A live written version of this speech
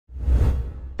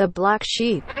The black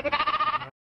sheep. I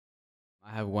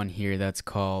have one here that's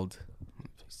called. Let me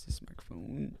fix this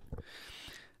microphone.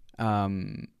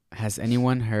 Has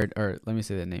anyone heard, or let me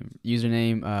say the name,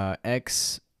 username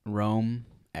X Rome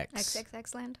X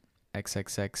XXX land.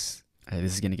 XXX.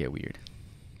 This is gonna get weird.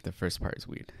 The first part is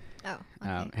weird. Oh,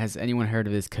 okay. Has anyone heard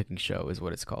of this cooking show? Is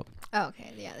what it's called. Oh,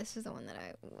 okay. Yeah, this is the one that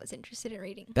I was interested in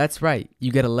reading. That's right.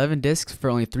 You get 11 discs for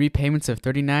only 3 payments of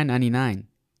 $39.99.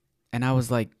 And I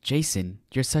was like, Jason,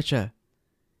 you're such a.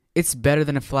 It's better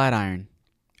than a flat iron.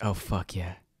 Oh fuck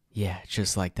yeah, yeah,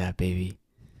 just like that, baby.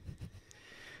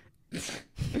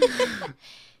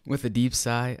 With a deep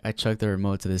sigh, I chucked the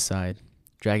remote to the side,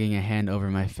 dragging a hand over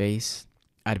my face.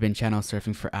 I'd been channel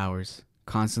surfing for hours,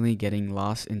 constantly getting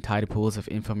lost in tide pools of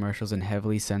infomercials and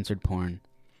heavily censored porn.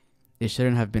 It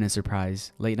shouldn't have been a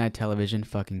surprise. Late night television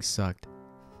fucking sucked.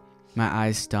 My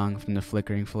eyes stung from the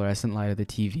flickering fluorescent light of the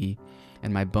TV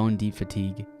and my bone-deep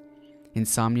fatigue.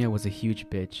 Insomnia was a huge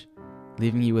bitch,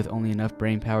 leaving you with only enough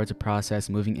brain power to process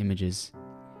moving images.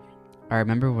 I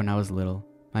remember when I was little,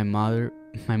 my mother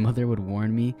would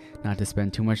warn me not to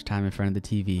spend too much time in front of the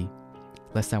TV,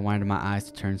 lest I wanted my eyes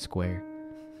to turn square.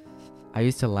 I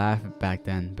used to laugh back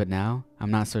then, but now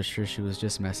I'm not so sure she was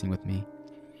just messing with me.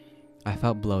 I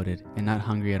felt bloated and not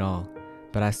hungry at all,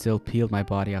 but I still peeled my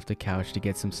body off the couch to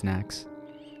get some snacks.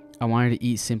 I wanted to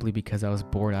eat simply because I was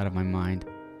bored out of my mind.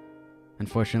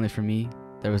 Unfortunately for me,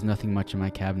 there was nothing much in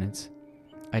my cabinets.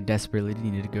 I desperately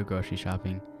needed to go grocery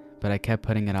shopping, but I kept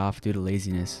putting it off due to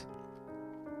laziness.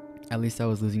 At least I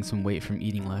was losing some weight from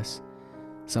eating less,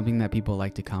 something that people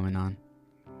like to comment on.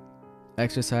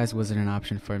 Exercise wasn't an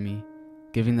option for me.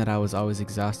 Given that I was always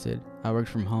exhausted, I worked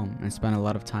from home and spent a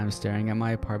lot of time staring at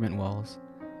my apartment walls.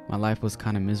 My life was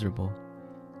kinda miserable,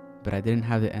 but I didn't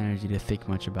have the energy to think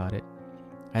much about it.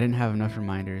 I didn't have enough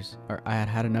reminders, or I had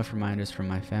had enough reminders from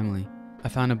my family. I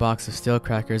found a box of stale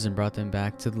crackers and brought them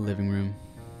back to the living room.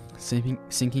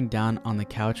 Sinking down on the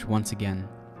couch once again.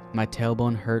 My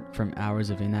tailbone hurt from hours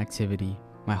of inactivity.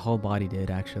 My whole body did,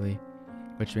 actually,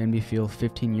 which made me feel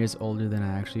 15 years older than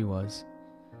I actually was.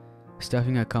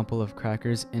 Stuffing a couple of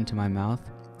crackers into my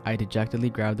mouth, I dejectedly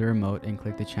grabbed the remote and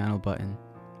clicked the channel button.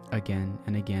 Again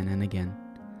and again and again.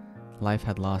 Life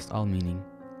had lost all meaning.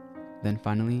 Then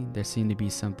finally, there seemed to be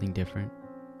something different.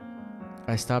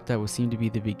 I stopped at what seemed to be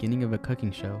the beginning of a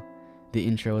cooking show. The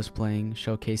intro was playing,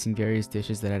 showcasing various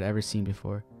dishes that I'd never seen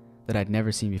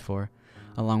before,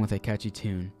 along with a catchy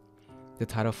tune. The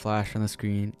title flashed on the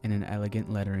screen in an elegant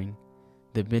lettering,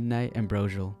 The Midnight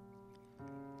Ambrosial.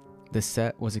 The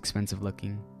set was expensive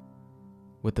looking,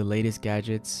 with the latest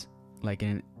gadgets like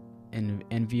an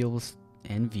enviable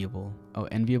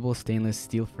stainless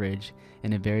steel fridge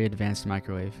and a very advanced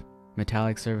microwave.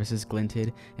 Metallic surfaces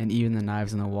glinted, and even the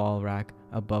knives on the wall rack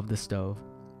above the stove,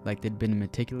 like they'd been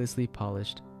meticulously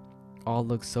polished. All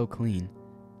looked so clean,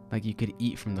 like you could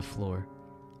eat from the floor.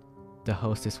 The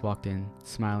hostess walked in,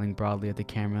 smiling broadly at the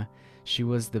camera. She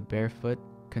was the barefoot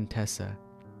Contessa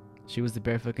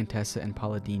and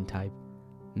Paula Deen type,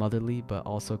 motherly but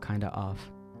also kinda off.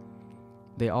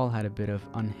 They all had a bit of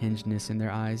unhingedness in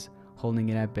their eyes, holding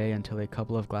it at bay until a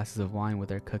couple of glasses of wine with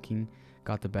their cooking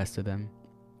got the best of them.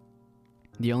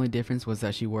 The only difference was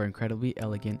that she wore incredibly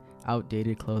elegant,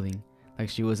 outdated clothing, like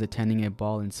she was attending a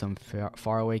ball in some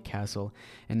faraway castle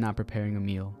and not preparing a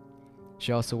meal.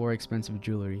 She also wore expensive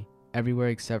jewelry, everywhere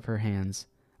except her hands.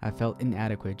 I felt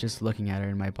inadequate just looking at her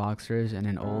in my boxers and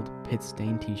an old,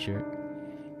 pit-stained t-shirt.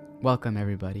 "Welcome,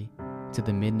 everybody, to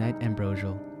the Midnight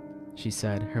Ambrosial," she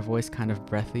said, her voice kind of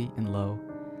breathy and low,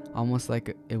 almost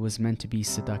like it was meant to be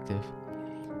seductive.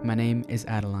 "My name is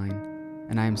Adeline,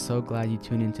 and I am so glad you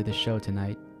tuned into the show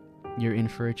tonight. You're in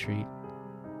for a treat."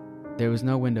 There was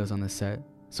no windows on the set,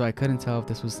 so I couldn't tell if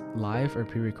this was live or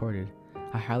pre-recorded.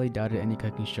 I highly doubted any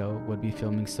cooking show would be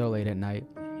filming so late at night,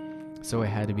 so it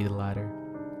had to be the latter.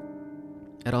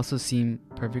 It also seemed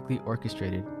perfectly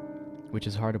orchestrated, which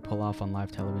is hard to pull off on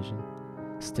live television.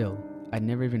 Still, I'd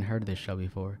never even heard of this show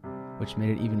before, which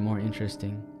made it even more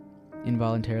interesting.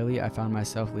 Involuntarily, I found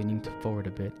myself leaning forward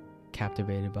a bit,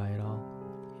 captivated by it all.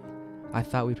 "I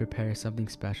thought we'd prepare something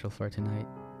special for tonight.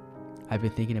 I've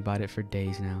been thinking about it for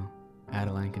days now,"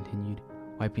 Adeline continued,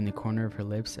 wiping the corner of her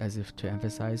lips as if to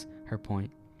emphasize her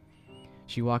point.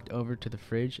 She walked over to the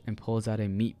fridge and pulls out a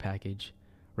meat package,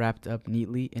 wrapped up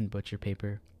neatly in butcher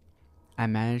paper. I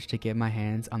managed to get my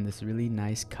hands on this really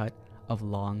nice cut of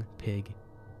long pig.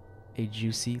 A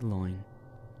juicy loin.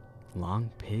 Long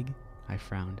pig? I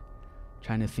frowned,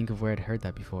 trying to think of where I'd heard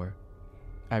that before.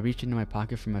 I reached into my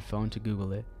pocket for my phone to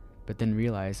Google it, but then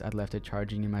realized I'd left it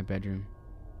charging in my bedroom.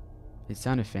 It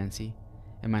sounded fancy,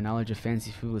 and my knowledge of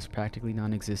fancy food was practically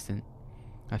non-existent.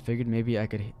 I figured maybe I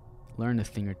could learn a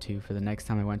thing or two for the next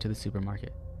time I went to the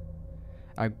supermarket.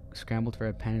 I scrambled for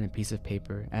a pen and a piece of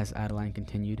paper as Adeline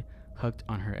continued, hooked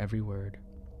on her every word.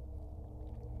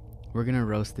 We're gonna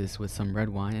roast this with some red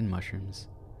wine and mushrooms.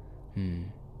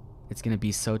 It's gonna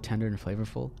be so tender and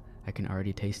flavorful, I can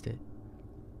already taste it.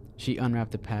 She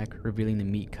unwrapped the pack, revealing the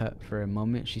meat cut. For a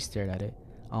moment she stared at it,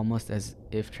 almost as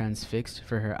if transfixed,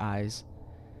 for her eyes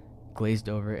glazed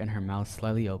over and her mouth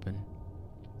slightly open.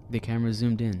 The camera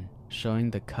zoomed in,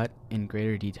 showing the cut in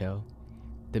greater detail.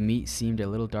 The meat seemed a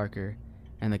little darker,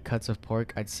 and the cuts of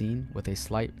pork I'd seen with a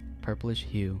slight purplish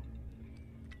hue.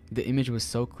 The image was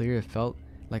so clear it felt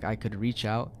like I could reach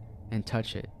out and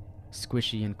touch it,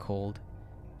 squishy and cold,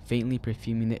 faintly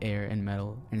perfuming the air and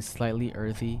metal and slightly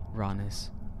earthy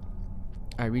rawness.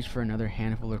 I reached for another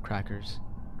handful of crackers.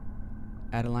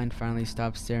 Adeline finally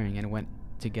stopped staring and went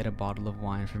to get a bottle of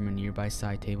wine from a nearby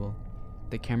side table.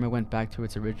 The camera went back to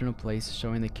its original place,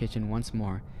 showing the kitchen once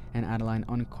more, and Adeline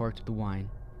uncorked the wine.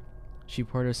 She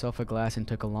poured herself a glass and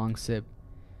took a long sip.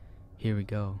 Here we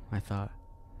go, I thought.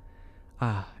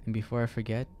 And before I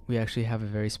forget, we actually have a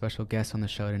very special guest on the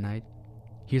show tonight.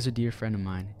 Here's a dear friend of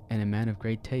mine, and a man of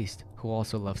great taste, who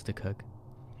also loves to cook.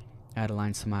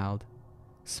 Adeline smiled,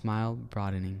 smile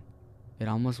broadening. It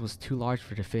almost was too large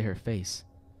for it to fit her face.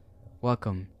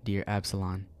 Welcome, dear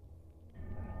Absalon.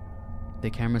 The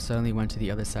camera suddenly went to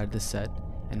the other side of the set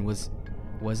and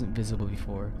wasn't visible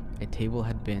before. A table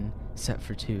had been set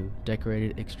for two,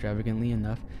 decorated extravagantly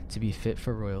enough to be fit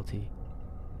for royalty.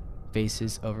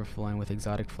 Vases overflowing with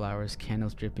exotic flowers,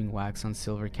 candles dripping wax on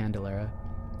silver candelabra,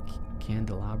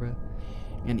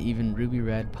 and even ruby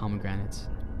red pomegranates.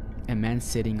 A man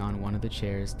sitting on one of the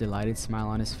chairs, delighted smile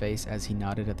on his face as he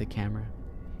nodded at the camera.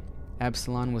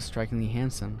 Absalon was strikingly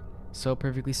handsome, so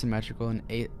perfectly symmetrical and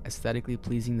aesthetically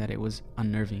pleasing that it was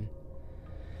unnerving.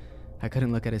 I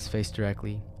couldn't look at his face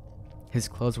directly. His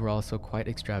clothes were also quite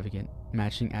extravagant,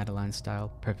 matching Adeline's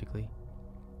style perfectly.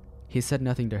 He said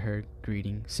nothing to her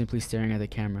greeting, simply staring at the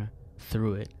camera,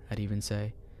 through it, I'd even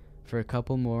say. For a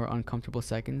couple more uncomfortable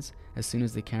seconds, as soon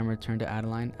as the camera turned to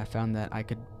Adeline, I found that I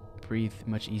could breathe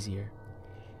much easier.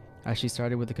 As she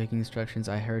started with the cooking instructions,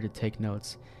 I heard her take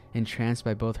notes, entranced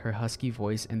by both her husky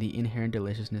voice and the inherent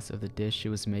deliciousness of the dish she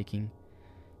was making.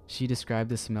 She described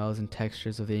the smells and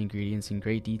textures of the ingredients in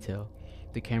great detail,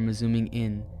 the camera zooming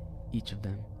in each of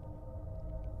them.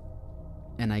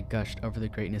 And I gushed over the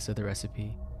greatness of the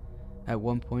recipe. At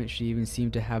one point, she even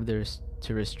seemed to have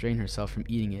to restrain herself from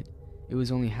eating it. It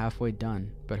was only halfway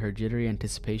done, but her jittery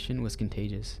anticipation was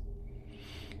contagious.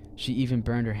 She even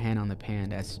burned her hand on the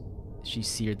pan as she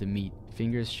seared the meat,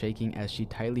 fingers shaking as she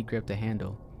tightly gripped the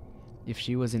handle. If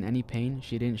she was in any pain,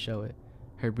 she didn't show it.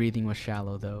 Her breathing was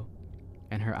shallow, though,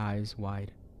 and her eyes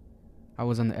wide. I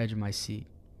was on the edge of my seat.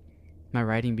 My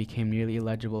writing became nearly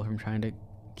illegible from trying to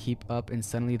keep up, and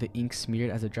suddenly the ink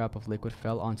smeared as a drop of liquid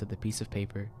fell onto the piece of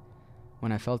paper.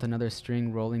 When I felt another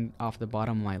string rolling off the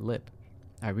bottom of my lip,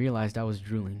 I realized I was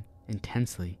drooling,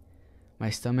 intensely. My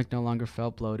stomach no longer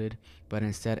felt bloated, but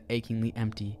instead achingly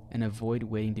empty, and a void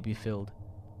waiting to be filled.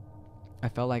 I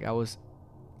felt like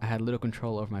I had little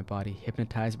control over my body,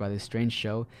 hypnotized by this strange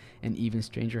show and even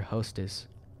stranger hostess.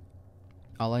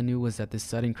 All I knew was that this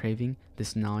sudden craving,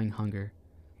 this gnawing hunger,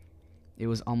 it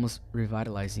was almost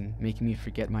revitalizing, making me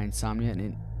forget my insomnia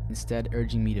and instead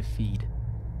urging me to feed.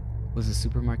 Was the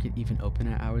supermarket even open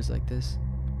at hours like this?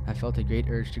 I felt a great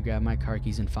urge to grab my car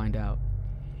keys and find out.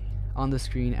 On the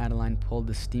screen, Adeline pulled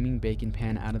the steaming bacon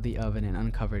pan out of the oven and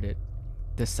uncovered it.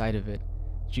 The sight of it,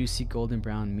 juicy golden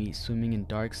brown meat swimming in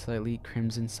dark, slightly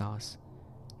crimson sauce,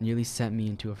 nearly sent me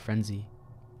into a frenzy.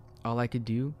 All I could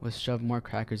do was shove more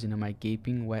crackers into my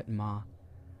gaping, wet maw.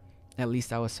 At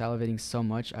least I was salivating so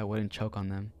much I wouldn't choke on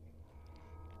them.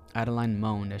 Adeline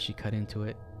moaned as she cut into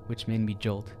it, which made me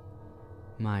jolt.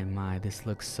 My, this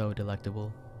looks so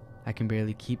delectable. I can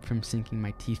barely keep from sinking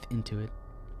my teeth into it.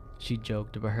 She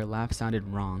joked, but her laugh sounded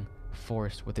wrong,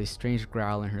 forced, with a strange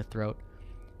growl in her throat.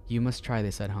 You must try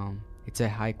this at home. It's a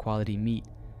high-quality meat.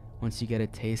 Once you get a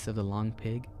taste of the long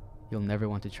pig, you'll never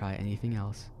want to try anything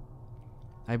else.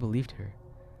 I believed her.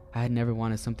 I had never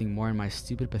wanted something more in my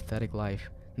stupid, pathetic life.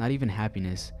 Not even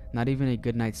happiness, not even a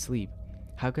good night's sleep.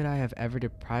 How could I have ever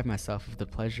deprived myself of the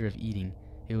pleasure of eating?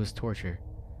 It was torture.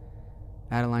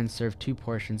 Adeline served 2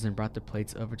 portions and brought the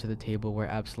plates over to the table where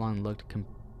Absalon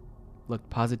looked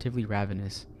positively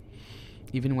ravenous,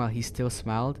 even while he still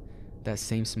smiled that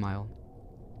same smile.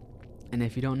 And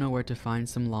if you don't know where to find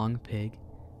some long pig,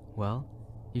 well,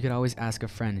 you could always ask a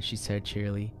friend, she said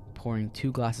cheerily, pouring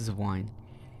 2 glasses of wine.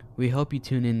 We hope you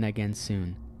tune in again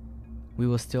soon. We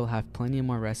will still have plenty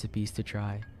more recipes to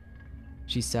try.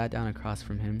 She sat down across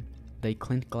from him, They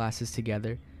clinked glasses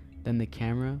together. Then the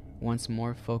camera, once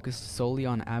more, focused solely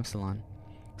on Absalon.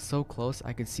 So close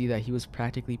I could see that he was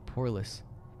practically poreless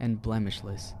and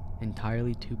blemishless,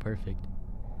 entirely too perfect.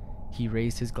 He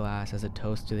raised his glass as a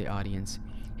toast to the audience,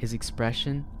 his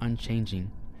expression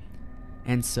unchanging.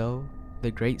 "And so,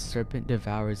 the great serpent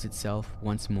devours itself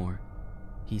once more,"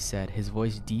 he said, his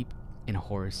voice deep and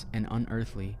hoarse and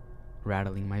unearthly,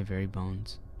 rattling my very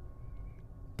bones.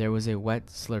 There was a wet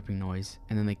slurping noise,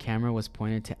 and then the camera was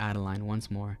pointed to Adeline once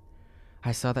more.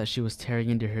 I saw that she was tearing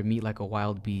into her meat like a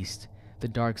wild beast. The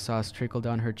dark sauce trickled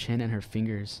down her chin and her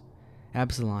fingers.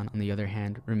 Absalon, on the other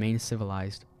hand, remained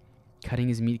civilized, cutting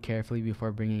his meat carefully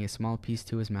before bringing a small piece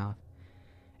to his mouth.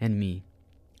 And me,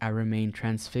 I remained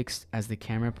transfixed as the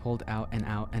camera pulled out and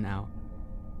out and out,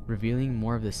 revealing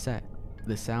more of the set.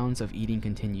 The sounds of eating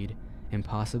continued,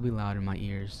 impossibly loud in my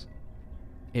ears.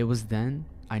 It was then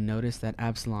I noticed that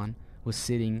Absalon was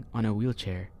sitting on a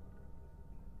wheelchair,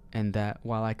 and that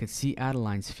while I could see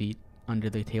Adeline's feet under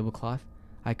the tablecloth,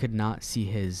 I could not see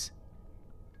his.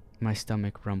 My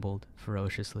stomach rumbled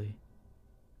ferociously.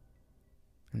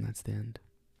 And that's the end.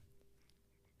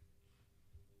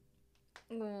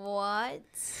 What?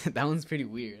 That one's pretty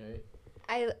weird,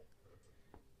 right?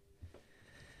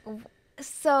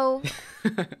 So,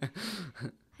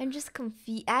 I'm just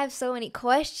confused. I have so many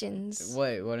questions.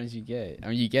 What didn't you get? I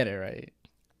mean, you get it, right?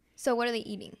 So, what are they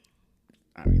eating?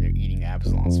 I mean, they're eating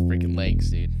Absalon's freaking legs,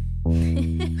 dude. Why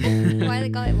do they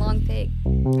call it long pig? I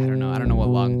don't know what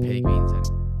long pig means.